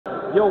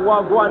Yo,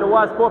 Wagwan,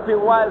 what's popping,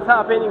 what's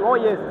happening? Oh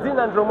yes,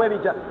 Zinan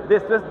Dromevija, the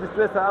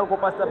distresser, Uncle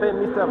Pastor Ben,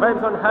 Mr.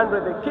 Vibes on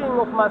 100, the king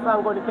of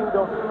Masango, the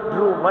kingdom,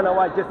 Drew,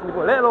 Manawa, Jessie,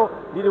 Lelo,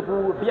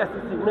 Liverpool,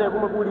 BSC,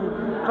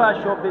 Megumaguli,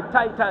 Clash of the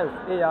Titans,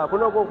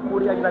 Kunogo,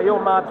 Kuria, Yo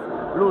Maps,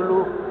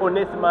 Lulu,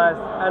 Onesmas,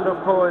 and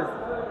of course,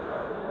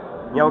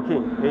 Nyauki,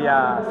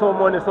 so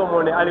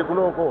money, Ali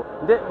Kunoko.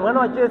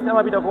 Manawa Jessie,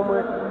 Amabita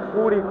Gomwe,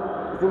 Kuri,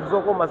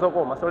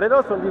 Zimzoko, so let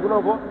us on the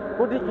Gunogo,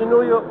 Kudi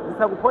Inoyo,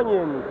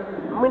 Sakuponian.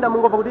 Mwina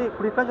mungo kuti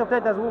kuli Clash of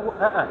Titans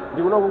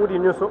ndikunoku kuti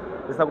inyoso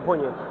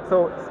zisakuponye.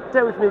 So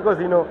stay with me because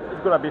you know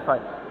it's gonna be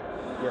fine.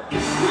 Yeah.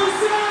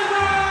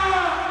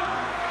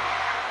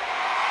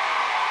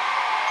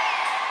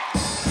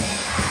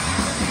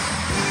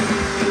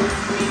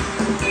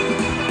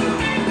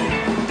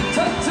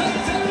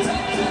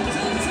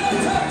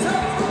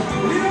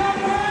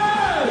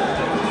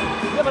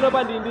 Never know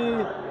bandi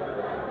ndi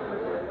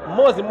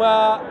mozi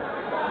mwa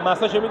ma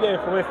social media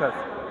influencers.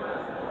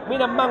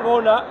 Mina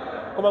mmangoona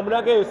koma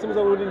munake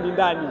yosimza kuti ndi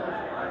ndani.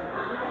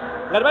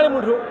 Ngati pali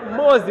munthu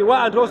mmozi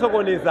wa anthu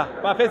osokoneza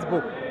pa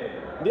Facebook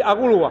ndi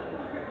akuluwa.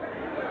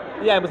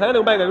 Iya musakane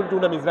kumbayika kuti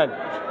tuna mizani.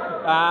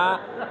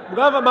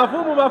 Mukava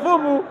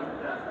mafumu.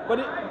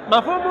 Kodi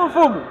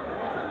mafumu.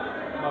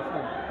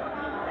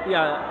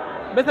 Yeah.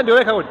 Besa ndio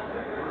weka kodi.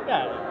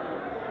 Yeah.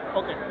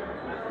 Okay.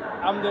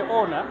 I'm the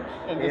owner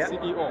and the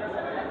CEO.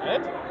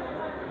 Right?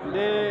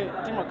 The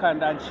team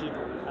akanda ntchito.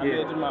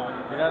 Amene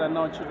timagwirana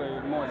nawo ntchito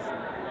imodzi.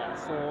 Yeah.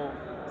 So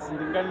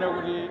sindinganena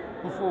kuti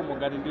mfumu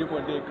ngati ndilipo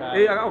ndekha.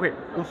 Okay.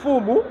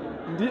 Mfumu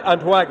ndi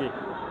anthu ake.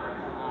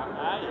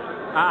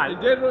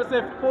 Ndero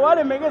se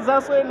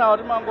powalemekeza so ena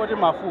kuti mangoti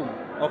mafumu.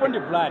 Okay. Ndi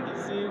brand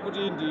si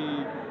kuti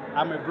ndi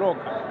I'm a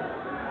blogger.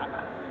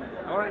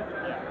 All right.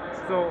 Yeah.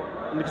 So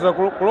ndikiza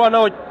kulowa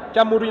nawo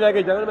chamutu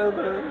inake cha.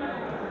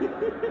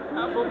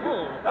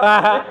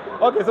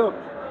 Okay, so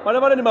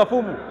pano ni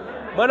mafumu.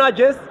 Mwana wa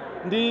Jess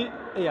ndi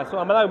so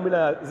amalawi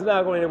mwina zina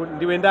yako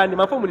ndiwe ndani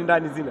mafumu ni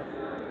ndani zina.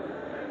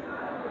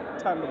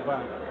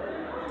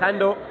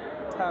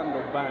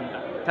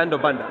 Tando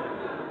banda.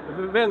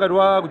 Venga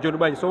dwa kuJohn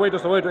Banyi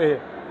Soweto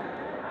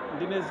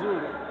ndine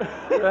Zulu.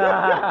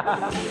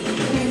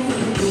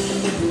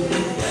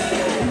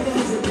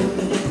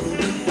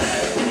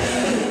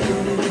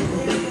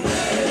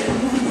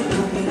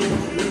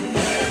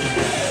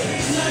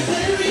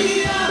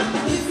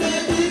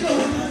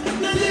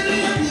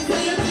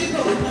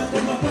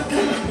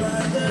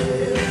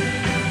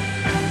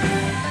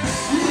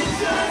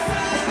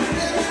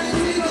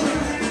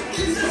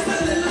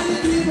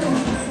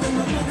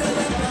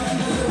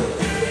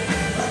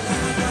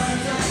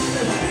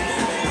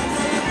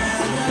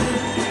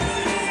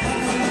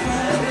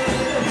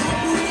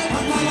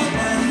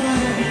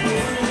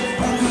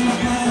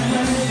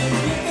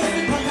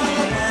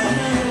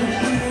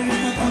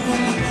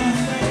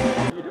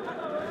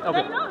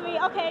 Okay. They know me,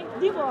 okay,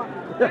 Divo.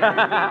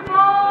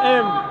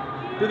 M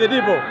to the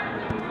Divo.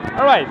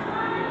 All right.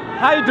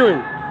 How you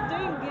doing?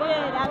 Doing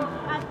good. I'm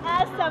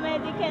awesome,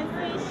 as you can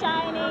see,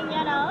 shining,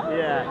 you know.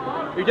 Yeah.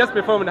 You just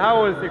performed.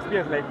 How was the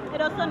experience like? It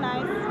was so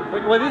nice.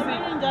 Was this, I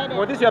really enjoyed it.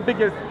 Was this your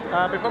biggest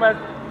performance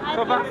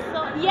so far?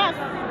 So, yes.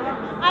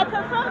 I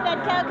performed at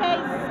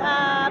KLK's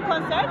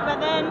concert, but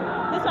then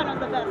this one was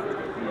the best.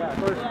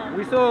 Yeah.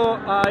 We saw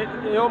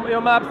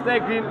your maps, Tay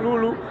Grin,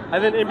 Lulu,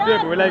 and then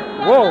MDB. We're like,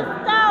 whoa.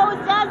 The star was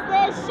just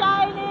there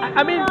shining.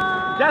 I mean,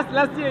 just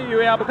last year you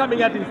were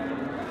becoming artist.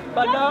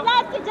 But just now,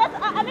 last year,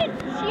 I mean,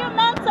 few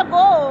months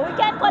ago, we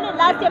can't call it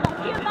last year, but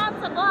few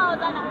months ago, I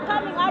was an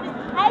upcoming artist.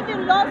 I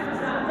even lost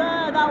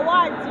the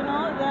awards, you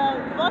know,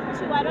 both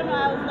two, I don't know,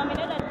 I was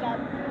nominated.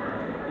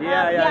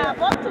 Yeah.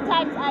 Both 2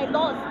 times I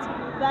lost,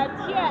 but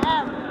here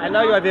I am. And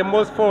now you are the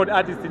most followed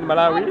artist in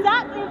Malawi.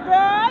 Exactly,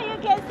 bro. You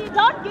can see,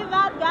 don't give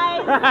up,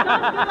 guys. Don't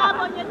give up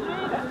on your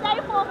dreams. Stay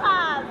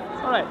focused.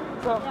 All right.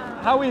 So,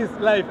 how is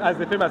life as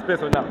a famous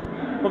person now?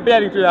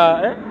 Comparing to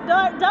your,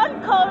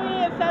 Don't call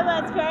me a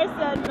famous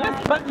person.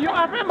 Yes, but you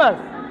are famous.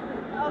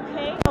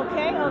 Okay.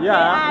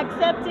 Yeah. I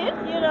accept it,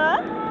 you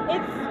know.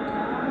 It's,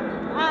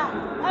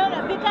 I don't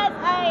know, because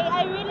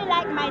I really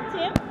like my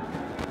team.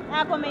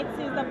 Acomates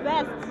is the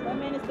best. I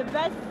mean, it's the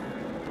best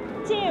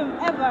team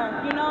ever,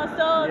 you know.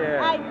 So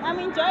I'm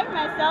enjoying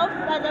myself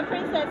as a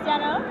princess, you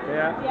know.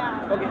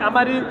 Yeah. Okay,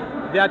 Amadi,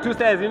 there are 2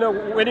 sides. You know,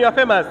 when you are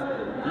famous,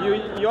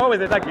 you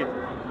always attack it.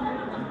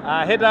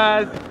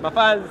 Haters, my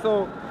fans.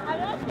 So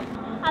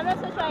I'm not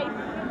so sure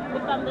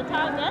if I'm the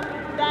target,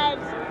 that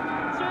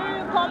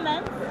through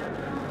comments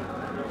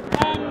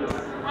and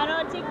I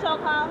know TikTok,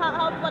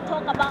 how people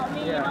talk about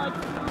me, you know,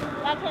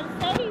 I can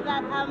say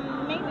that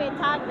I'm maybe a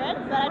target,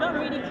 but I don't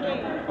really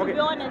care, to be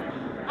honest.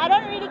 I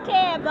don't really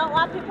care about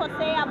what people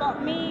say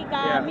about me,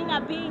 me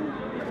not being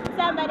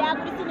somebody I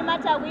could see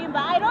much win,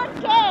 but I don't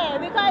care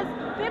because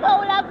people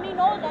who love me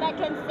know that I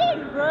can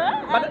sing, bro.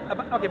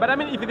 But I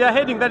mean, if they are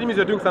hating, that means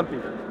you're doing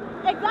something.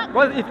 Exactly.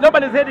 Because if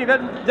nobody's hating,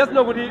 then just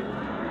nobody.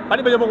 Oh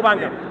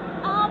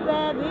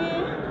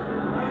baby,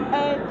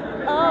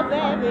 oh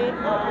baby,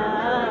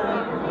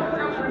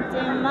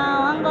 Tima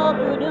wango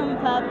kudum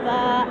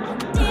papa.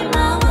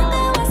 Tima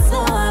wango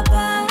waso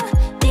apa.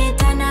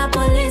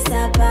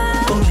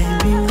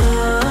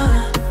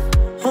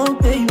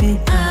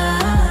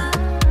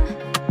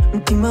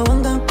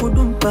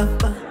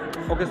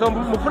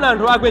 Tikufuna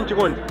anthu agwe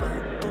mchikondi.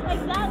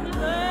 Exactly,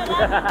 good.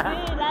 That is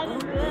good. That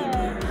is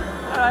good.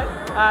 Alright.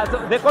 So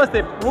the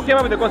concept, who came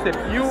up with the concept?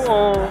 You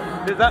or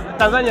the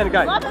Tanzanian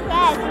guy? Both of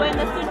us were in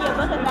the studio.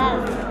 Both of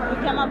us. We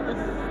came up with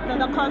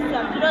the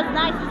concept. It was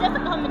nice. It's just a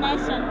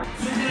combination.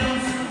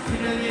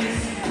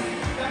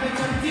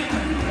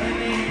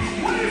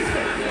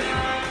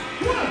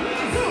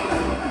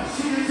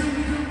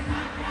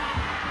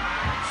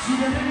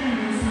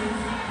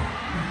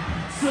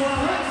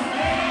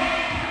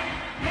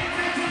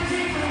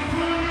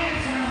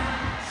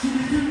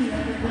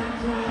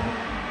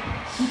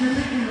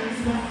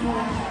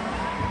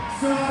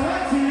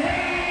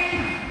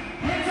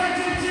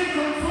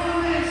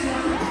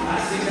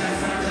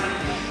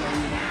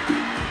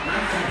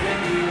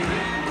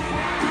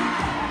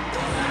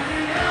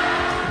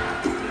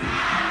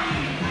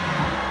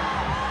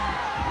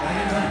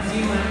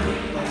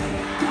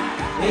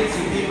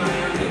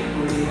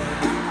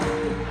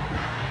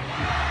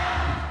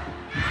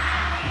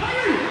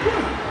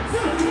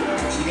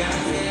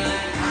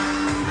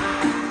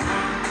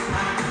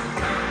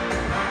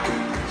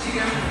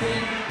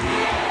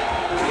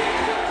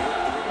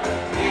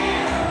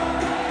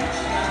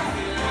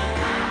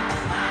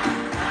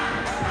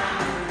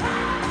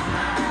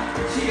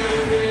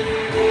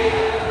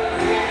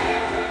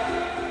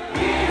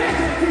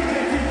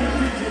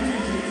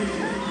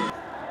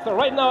 So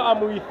right now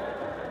I'm with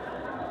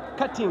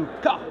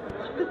Katinka.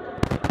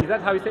 Is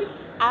that how you say it?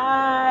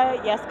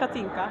 Yes,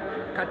 Katinka.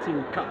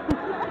 Katinka.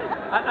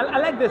 I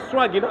like the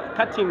swag, you know,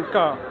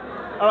 Katinka.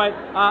 All right.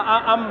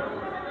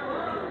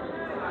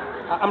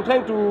 I'm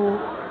trying to,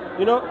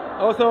 you know,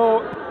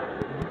 also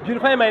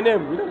beautify my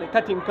name, you know, like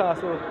Katinka.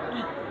 So,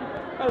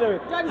 anyway,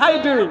 how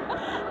you doing?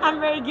 I'm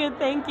very good,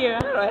 thank you.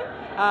 All right.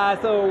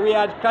 So we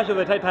are at Clash of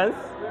the Titans.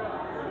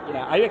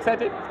 Yeah. Are you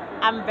excited?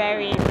 I'm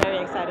very, very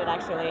excited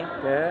actually.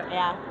 Yeah.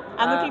 Yeah.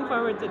 I'm looking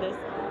forward to this.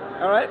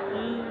 All right.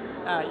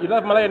 You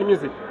love Malayan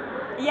music?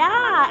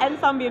 Yeah, and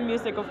Zambian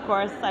music, of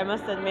course, I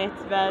must admit.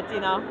 But, you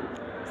know,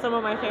 some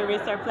of my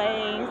favorites are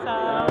playing,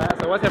 so...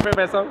 So what's your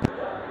favorite song?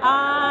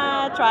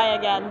 Try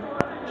Again.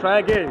 Try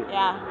Again?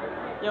 Yeah.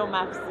 Yo,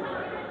 Maps.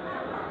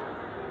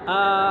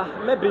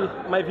 Maybe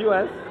my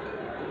viewers,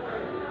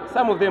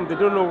 some of them, they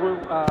don't know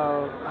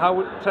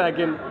how Try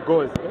Again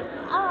goes.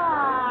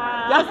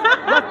 Just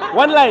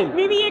one line.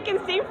 Maybe you can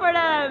sing for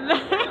them.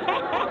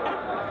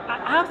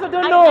 I also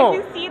don't know. I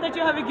can see that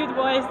you have a good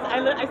voice.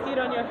 I see it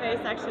on your face,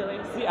 actually.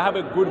 See, I have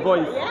a good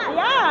voice. Yeah.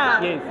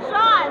 Yeah. Yes.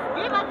 Shots,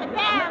 give us a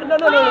pen. No.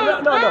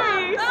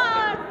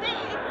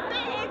 Sing.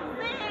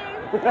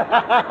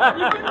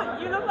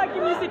 You look like a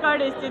music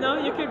artist, you know?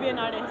 You could be an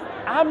artist.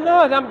 I'm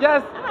not, I'm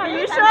just... Are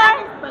you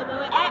sure? By the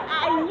way,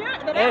 I knew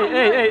that.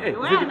 Hey.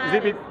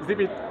 Zip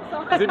it.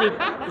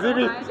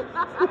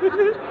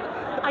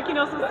 I can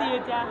also see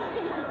it, yeah.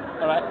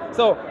 Alright,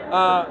 so,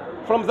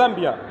 from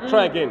Zambia,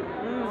 Try Again.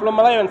 From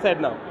Malayan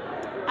side now.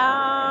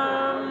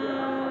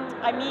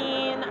 I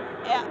mean,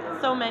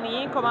 so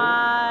many. Come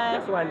on.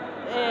 Just one.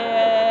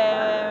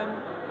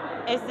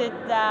 Is it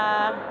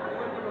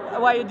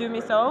Why You Do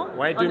Me So?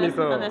 Why Do Me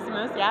So?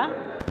 Onesmas, yeah.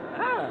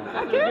 Okay.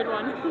 That's a good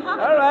one.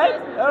 All right.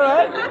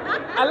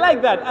 I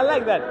like that.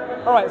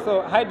 All right.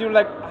 So, how do you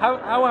like? How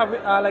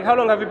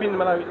long have you been in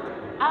Malawi?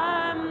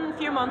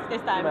 Few months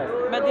this time, Nice.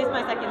 but this is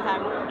my second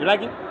time. You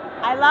like it?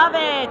 I love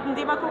it.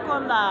 Hindi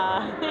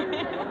makukonda.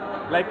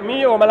 Like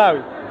me or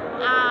Malawi?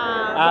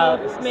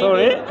 Both,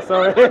 maybe.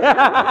 Sorry. Don't do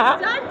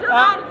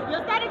that.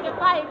 You're starting a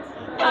fight.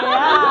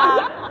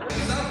 Yeah.